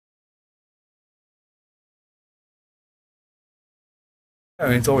I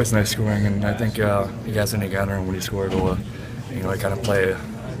mean, it's always nice scoring, and I think you guys in together, and when you score a goal, I kind of play a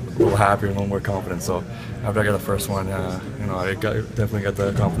little happier, a little more confident. So after I got the first one, I definitely got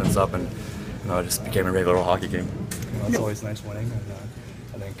the confidence up, and it just became a regular hockey game. It's always nice winning, and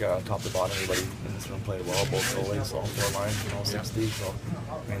I think top to bottom, everybody in this room played well, both goalies, all four lines, and all 60. So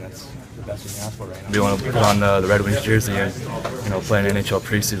I mean, that's the best you can ask for right now. We want to put on the Red Wings jersey and play an NHL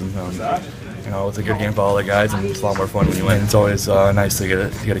preseason. It's a good game for all the guys, and it's a lot more fun when you win. It's always nice to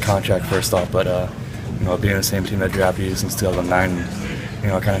get a contract first off, but being the same team that drafted you since 2009,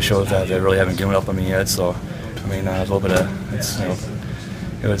 it kind of shows that they really haven't given up on me yet. So, I mean, a little bit of,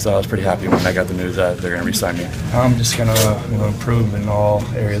 I was pretty happy when I got the news that they're going to re-sign me. I'm just going to improve in all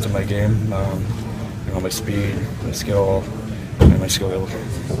areas of my game. My speed, my skill, and my skill, a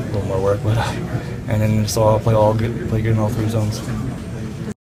little more work, and then just play good in all three zones.